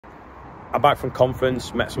I'm back from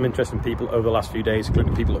Confrence, met some interesting people over the last few days,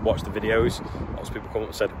 including people that watched the videos. Lots of people come up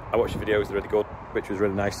and said, I watched your videos, they're really good, which was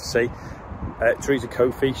really nice to see. Theresa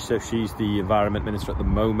Kofi, so she's the Environment Minister at the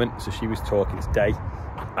moment, so she was talking today.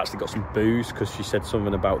 Actually got some boos because she said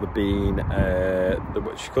something about there being,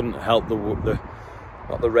 she couldn't help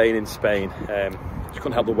not the rain in Spain, she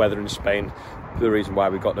couldn't help the weather in Spain for the reason why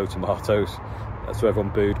we got no tomatoes. So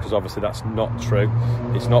everyone booed, because obviously that's not true.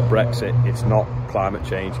 It's not Brexit, it's not climate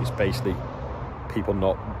change, it's basically people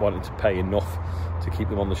not wanting to pay enough to keep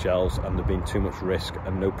them on the shelves, and there being too much risk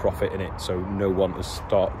and no profit in it, so no one has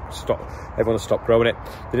everyone has stopped growing it.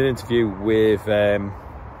 They did an interview with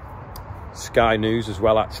Sky News as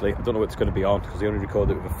well, actually. I don't know what it's going to be on because they only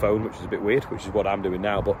recorded it with a phone, which is a bit weird, which is what I'm doing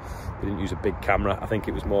now, but they didn't use a big camera. I think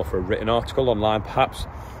it was more for a written article online perhaps.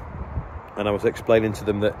 And I was explaining to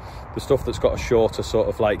them that the stuff that's got a shorter sort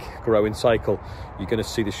of like growing cycle, you're going to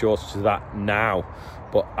see the shortage of that now,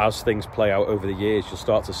 but as things play out over the years, you'll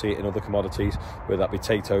start to see it in other commodities, whether that be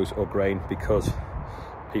potatoes or grain, because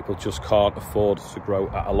people just can't afford to grow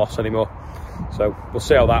at a loss anymore. So we'll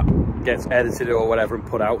see how that gets edited or whatever and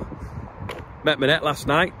put out. Met Minette last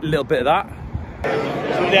night, a little bit of that.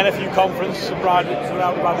 So the NFU conference, surrounded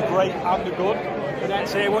by the great and the good.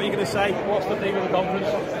 Minette's here, what are you going to say? What's the theme of the conference?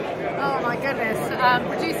 Oh my goodness,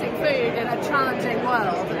 producing food in a challenging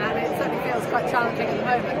world, and it certainly feels quite challenging at the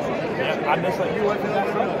moment. Yeah, and it's like you work in that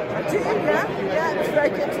front. I do, yeah, it's very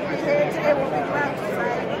good to be here today. We'll be glad to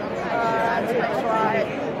say, to make sure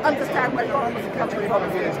I understand where farmers are coming from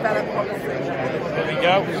and develop policy. There we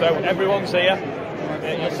go, so everyone's here.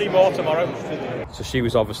 You'll see more tomorrow. So she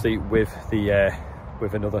was obviously with the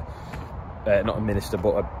with another, not a minister,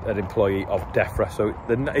 but an employee of DEFRA. So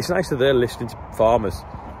it's nice that they're listening to farmers.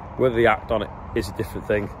 Whether they act on it is a different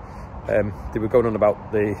thing. They were going on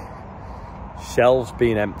about the shelves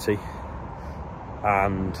being empty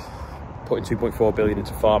and putting 2.4 billion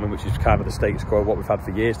into farming, which is kind of the status quo of what we've had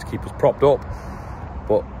for years to keep us propped up.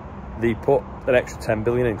 But they put an extra 10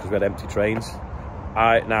 billion in because we had empty trains.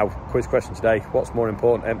 Now, quiz question today, what's more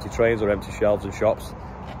important, empty trains or empty shelves in shops?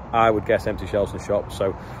 I would guess empty shelves in shops.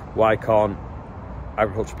 So why can't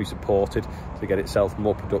agriculture be supported to get itself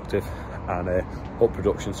more productive and up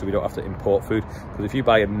production, so we don't have to import food? Because if you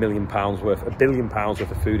buy £1 billion worth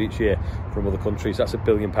of food each year from other countries, that's £1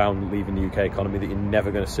 billion leaving the UK economy that you're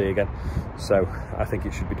never going to see again. So I think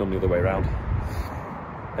it should be done the other way around.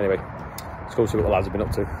 Anyway, let's go see what the lads have been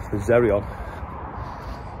up to. There's Zerion.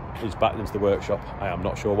 He's back into the workshop. I am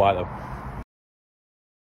not sure why though.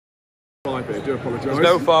 I do apologise. There's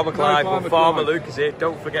no Farmer Clive, but Farmer Luke is here.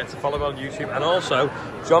 Don't forget to follow him on YouTube. And also,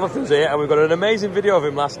 Jonathan's here, and we've got an amazing video of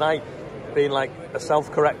him last night being like a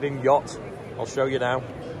self-correcting yacht. I'll show you now.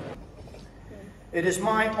 It is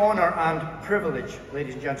my honour and privilege,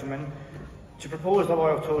 ladies and gentlemen, to propose the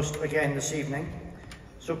Loyal Toast again this evening.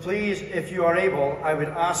 So please, if you are able, I would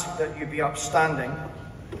ask that you be upstanding.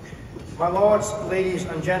 My lords, ladies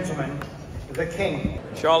and gentlemen, the King.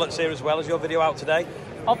 Charlotte's here as well. Is your video out today?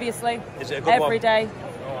 Obviously. Is it a good Every one? day.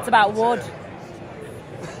 It's about wood.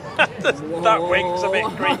 That wink's a bit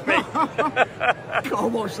creepy.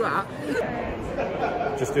 Can't watch that.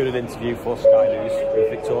 Just doing an interview for Sky News with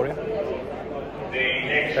Victoria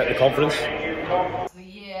at the conference. The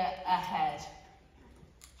year ahead,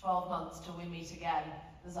 12 months till we meet again,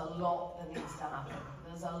 there's a lot that needs to happen.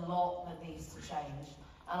 There's a lot that needs to change.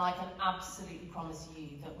 And I can absolutely promise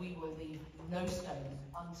you that we will leave no stone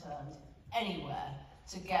unturned anywhere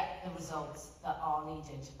to get the results that are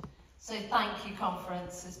needed. So thank you,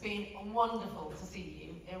 Confrence. It's been wonderful to see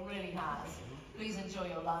you. It really has. Please enjoy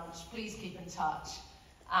your lunch. Please keep in touch.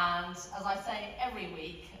 And as I say every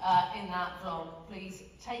week in that vlog, please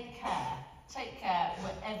take care. Take care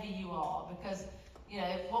wherever you are, because you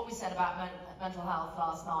know what we said about mental health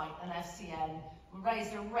last night and FCN. We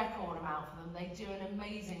raised a record amount for them. They do an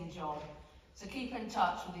amazing job. So keep in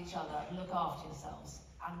touch with each other and look after yourselves.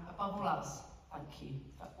 And above all else, thank you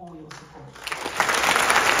for all your support.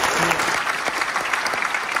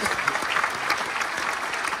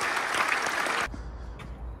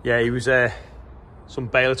 Yeah, he was some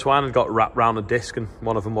bale of twine had got wrapped round a disc and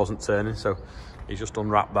one of them wasn't turning, so he's just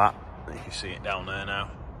unwrapped that. You can see it down there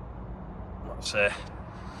now. That's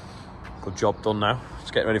good job done now.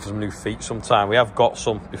 Just getting ready for some new feet sometime. We have got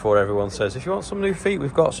some before everyone says, if you want some new feet,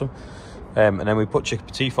 we've got some. And then we put chick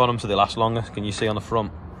teeth on them so they last longer. Can you see on the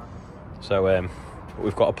front? So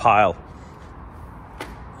we've got a pile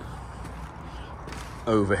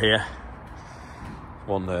over here.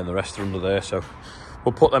 One there and the rest are under there. So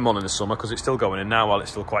we'll put them on in the summer because it's still going in now while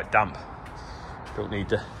it's still quite damp. Don't need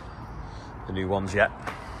the new ones yet.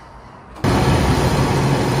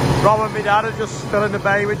 Rob and my dad are just filling the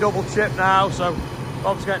bay with double chip now, so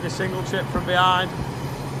Rob's getting a single chip from behind.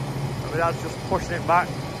 And my dad's just pushing it back,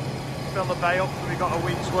 fill the bay up so we've got a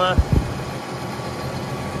week's worth.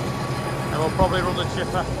 And we'll probably run the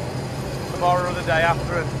chipper tomorrow or the day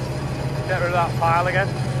after and get rid of that pile again.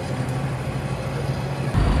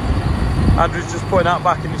 Andrew's just putting that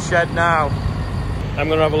back in the shed now. I'm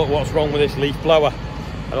going to have a look what's wrong with this leaf blower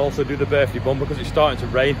and also do the birthday bumper because it's starting to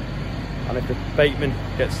rain, and if the bateman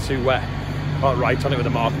gets too wet, I'll write on it with a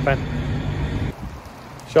marker pen.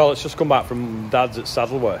 Charlotte's just come back from Dad's at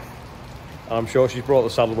Saddleworth, and I'm sure she's brought the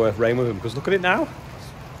Saddleworth rain with him because look at it now.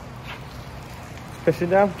 It's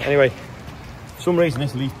pissing down. Anyway, for some reason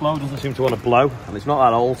this leaf blower doesn't seem to want to blow, and it's not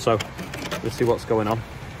that old, so let's see what's going on.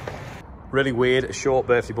 Really weird, a short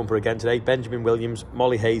birthday bumper again today. Benjamin Williams,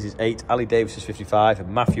 Molly Hayes is 8, Ali Davis is 55,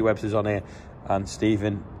 and Matthew Webster's on here, and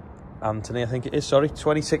Stephen Anthony, I think it is, sorry,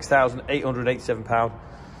 £26,887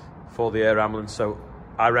 for the air ambulance. So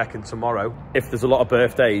I reckon tomorrow, if there's a lot of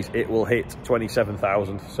birthdays, it will hit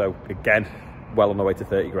 27,000. So again, well on the way to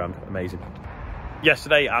 30 grand, amazing.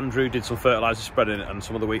 Yesterday, Andrew did some fertiliser spreading and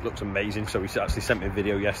some of the wheat looks amazing. So he actually sent me a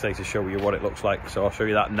video yesterday to show you what it looks like. So I'll show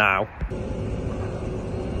you that now.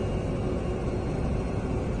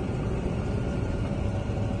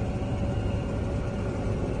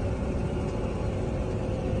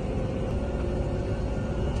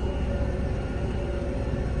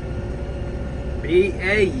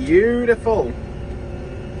 Beautiful.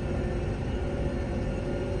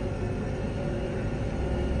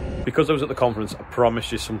 Because I was at the conference, I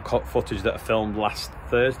promised you some footage that I filmed last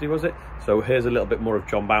Thursday, was it? So here's a little bit more of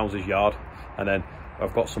John Bounce's yard, and then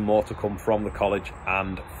I've got some more to come from the college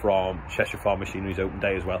and from Cheshire Farm Machinery's open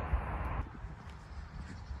day as well.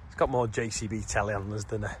 It's got more JCB telehandlers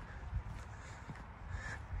than a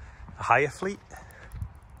hire fleet.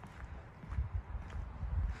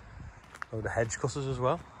 Load of hedge cutters as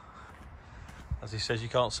well. As he says, you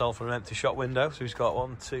can't sell from an empty shop window, so he's got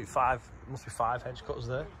 1, 2, 5, must be 5 hedge cutters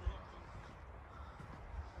there.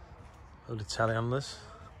 Load of telehandlers.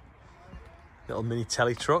 Little mini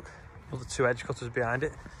telly truck. Another 2 edge cutters behind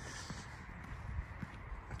it.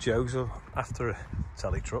 Joe's after a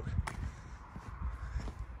telly truck.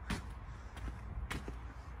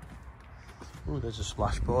 Ooh, there's a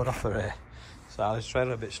splashboard off a silage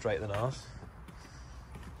trailer, a bit straighter than ours.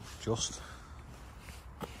 Just.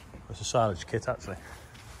 It's a silage kit actually.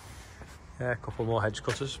 Yeah, a couple more hedge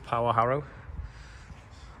cutters, power harrow.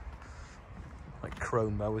 Like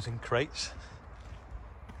chrome mowers in crates.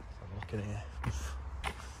 I'm looking here.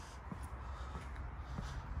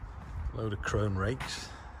 Load of chrome rakes.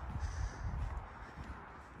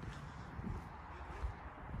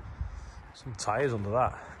 Some tyres under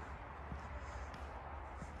that.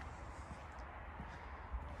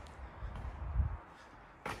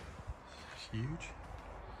 Huge.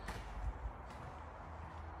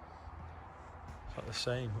 Is that the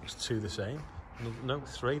same? Looks 2 the same. No,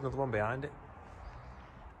 3, another one behind it.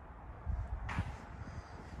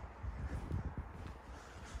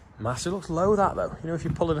 Massive. Looks low that though. You know, if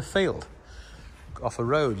you're pulling a field off a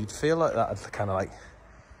road, you'd feel like that would kind of like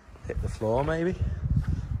hit the floor maybe.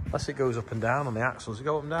 Unless it goes up and down on the axle. Does it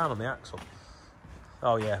go up and down on the axle?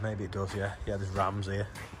 Oh yeah, maybe it does, yeah. Yeah, there's rams here.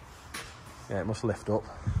 Yeah, it must lift up.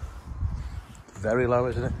 Very low,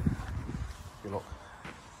 isn't it? You look.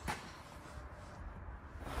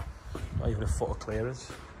 Not even a foot of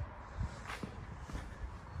clearance.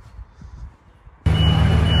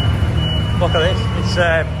 Look at this.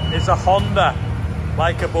 It's a Honda,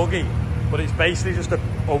 like a buggy, but it's basically just a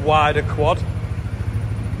wider quad.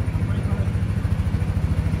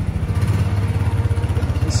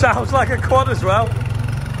 It sounds like a quad as well.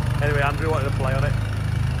 Anyway, Andrew wanted to play on it.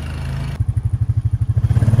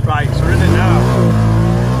 Right, so we're in it now.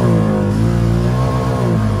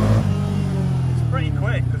 It's pretty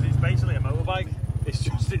quick because it's basically a motorbike.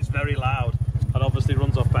 It's very loud and obviously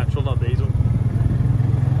runs off petrol, not diesel.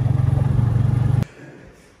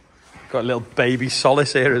 Got a little baby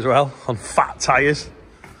Solace here as well on fat tyres.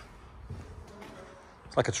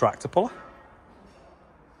 It's like a tractor puller.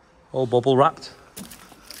 All bubble wrapped.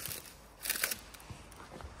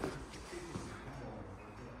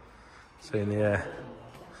 Seeing the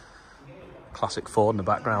classic Ford in the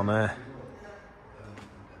background there.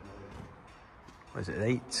 What is it,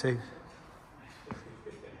 8.2?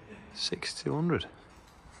 6200.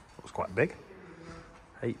 Looks quite big.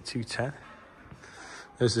 8210.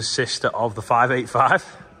 There's the sister of the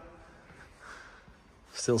 585.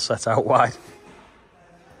 Still set out wide.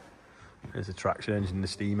 There's the traction engine, the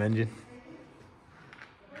steam engine.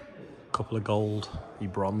 A couple of gold,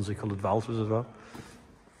 bronzy coloured valves as well.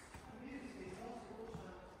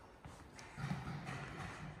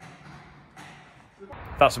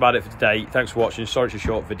 That's about it for today. Thanks for watching. Sorry it's a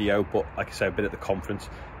short video, but like I said, I've been at the conference.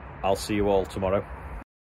 I'll see you all tomorrow.